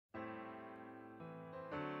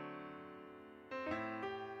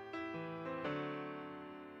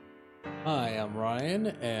Hi, I'm Ryan,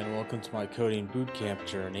 and welcome to my coding bootcamp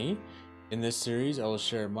journey. In this series, I will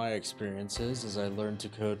share my experiences as I learn to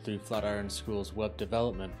code through Flatiron School's web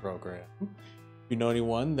development program. If you know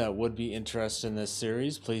anyone that would be interested in this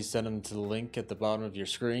series, please send them to the link at the bottom of your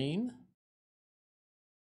screen.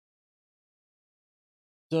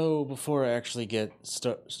 So, before I actually get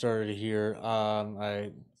started here,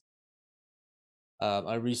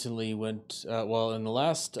 I recently went, in the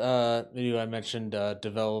last video I mentioned,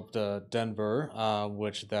 developed Denver,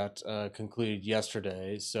 which that concluded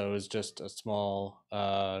yesterday. So it's just a small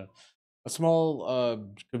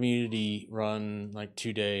community run, like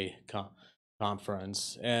 2-day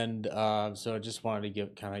conference. And so I just wanted to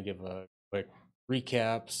give a quick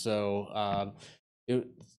recap. So it,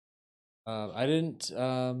 I didn't,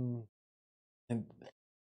 and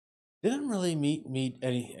didn't really meet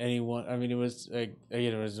anyone. I mean, it was again,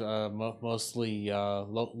 it was mostly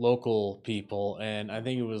local people, and I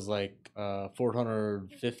think it was like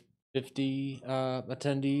 450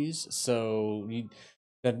 attendees. So you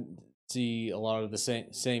can see a lot of the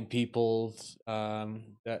same people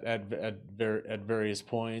at various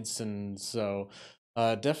points, and so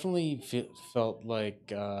definitely felt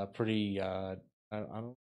like pretty. I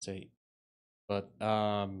don't say, but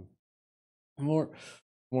more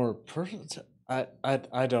more personal.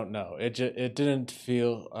 I don't know. It didn't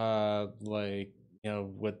feel like,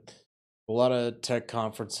 with a lot of tech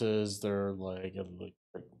conferences, they're like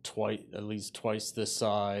twice, at least twice the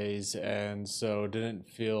size, and so it didn't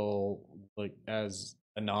feel like as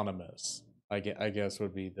anonymous. I guess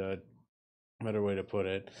would be the better way to put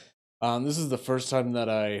it. This is the first time that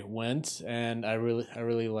I went, and I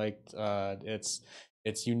really liked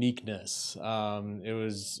its uniqueness. It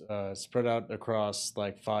was spread out across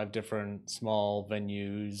like 5 different small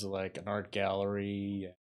venues, like an art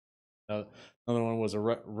gallery. Uh, Another one was a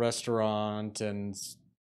restaurant, and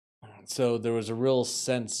so there was a real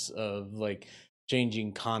sense of like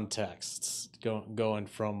changing contexts, going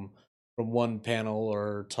from one panel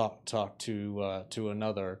or talk to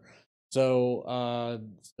another. So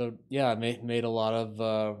so yeah, I made a lot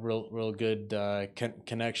of real good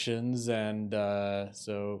connections, and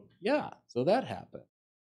so yeah, so that happened.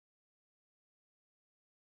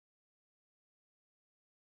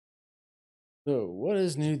 So what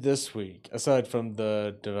is new this week aside from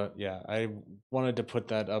yeah, I wanted to put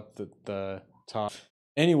that up the top.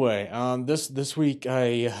 Anyway, this week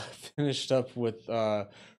I finished up with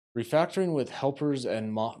refactoring with helpers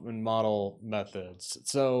and model methods.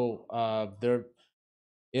 So there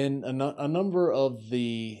in a number of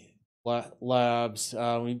the labs,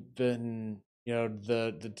 we've been,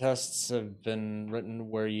 the tests have been written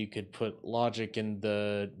where you could put logic in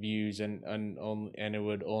the views, and it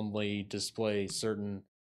would only display certain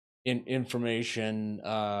information,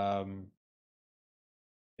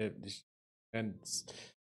 it, and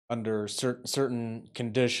under certain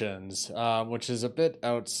conditions, which is a bit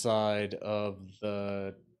outside of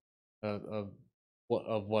the of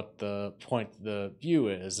what the point the view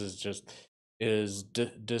is just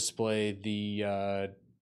display the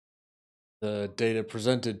data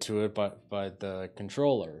presented to it by the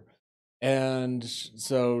controller. And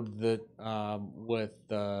so the with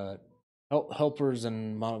helpers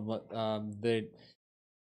and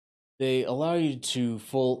they allow you to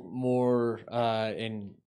full more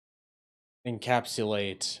in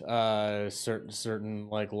encapsulate certain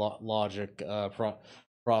like logic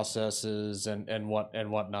processes and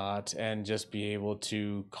whatnot, and just be able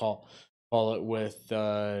to call it with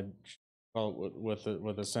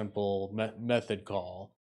with a simple method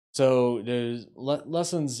call. So there's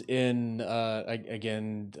lessons in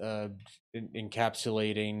again,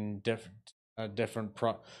 encapsulating different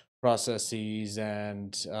processes,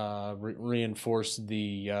 and reinforce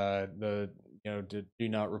the do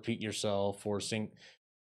not repeat yourself, or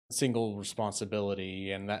single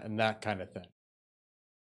responsibility, and that kind of thing.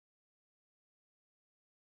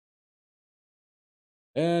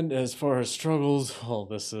 And as far as struggles, well,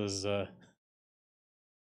 this is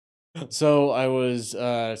so I was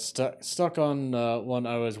stuck on one.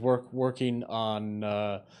 I was working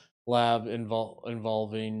on lab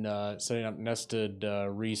involving setting up nested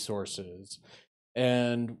resources.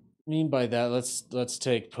 And mean by that, let's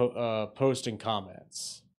take post and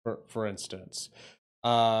comments for instance.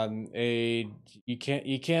 A You can't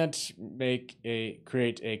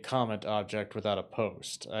create a comment object without a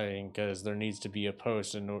post. I think because there needs to be a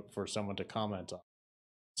post in order for someone to comment on.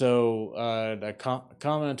 So a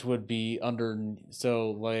comment would be under.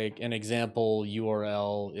 So like an example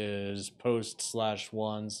URL is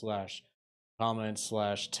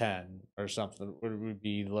post/1/comment/10 or something. It would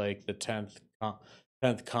be like the 10th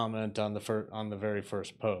comment on the very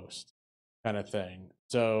first post. kind of thing.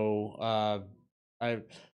 So I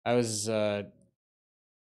I was I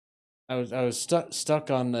was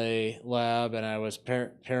stuck on the lab, and I was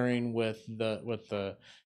pairing with the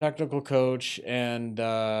technical coach, and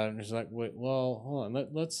he's like, "Wait, well, hold on,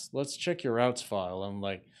 let's check your routes file." I'm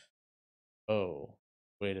like, "Oh,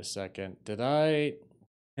 wait a second, did I?"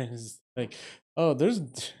 And it's like, "Oh, there's,"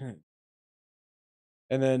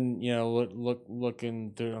 and then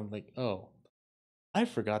looking through, I'm like, "Oh, I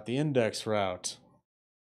forgot the index route."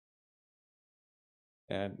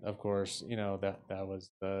 And of course, that was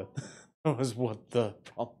the that was what the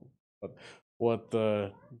problem, what, what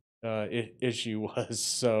the issue was.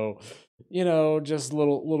 So, just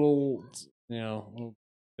little, little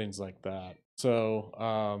things like that. So,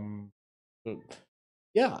 but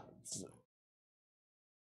yeah.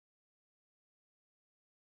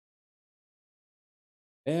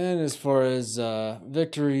 And as far as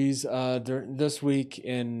victories, during this week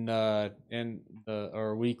in our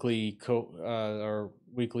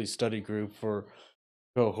weekly study group for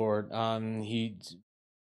cohort, he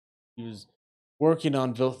was working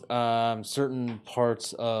on built certain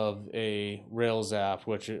parts of a Rails app,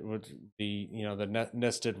 which it would be, the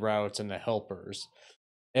nested routes and the helpers.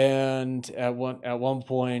 And at one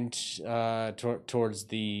point, towards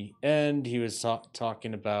the end, he was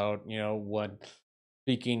talking about, what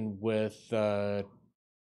speaking with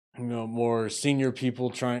more senior people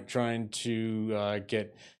trying to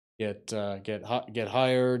get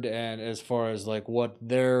hired, and as far as like what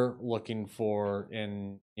they're looking for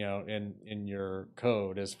in your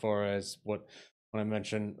code, as far as what I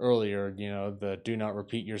mentioned earlier, the do not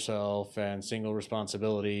repeat yourself and single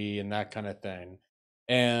responsibility and that kind of thing.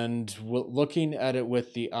 And looking at it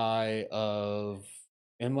with the eye of,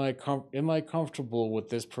 am I comfortable with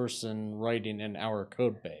this person writing in our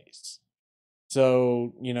code base?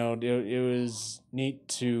 So, it was neat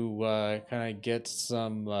to kind of get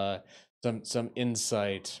some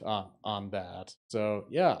insight on that. So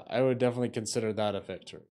yeah, I would definitely consider that a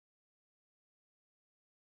victory.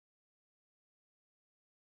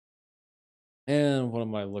 And what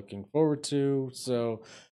am I looking forward to? So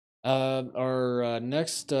our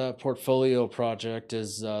next portfolio project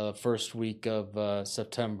is first week of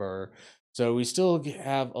September. So we still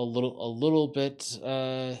have a little bit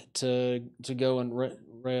to go in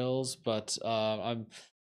Rails, but I'm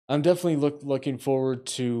definitely looking forward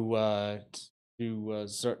to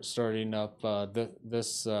starting up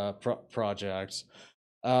this project.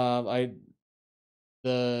 I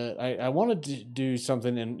I wanted to do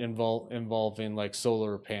something involving like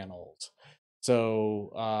solar panels.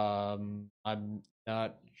 So I'm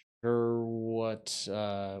not sure what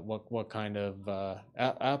kind of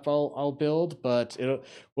app I'll build, but it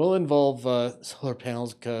will involve solar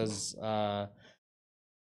panels because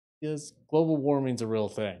global warming's a real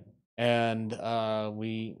thing, and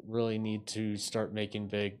we really need to start making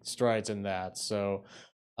big strides in that. So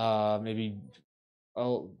maybe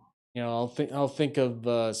I'll I'll think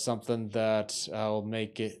of something that I'll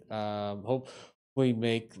make it hopefully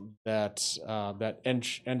make that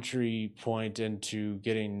entry point into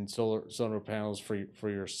getting solar panels for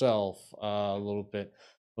yourself a little bit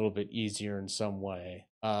easier in some way.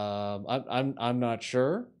 I'm not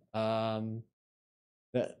sure.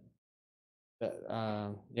 That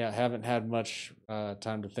yeah, haven't had much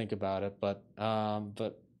time to think about it, but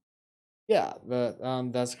yeah,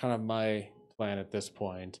 that's kind of my plan at this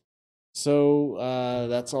point. So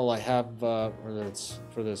that's all I have for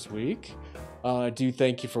this week. I do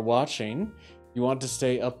thank you for watching. If you want to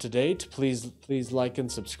stay up to date, please like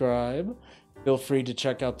and subscribe. Feel free to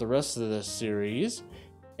check out the rest of this series.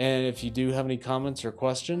 And if you do have any comments or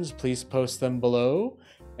questions, please post them below.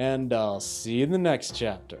 And I'll see you in the next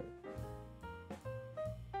chapter.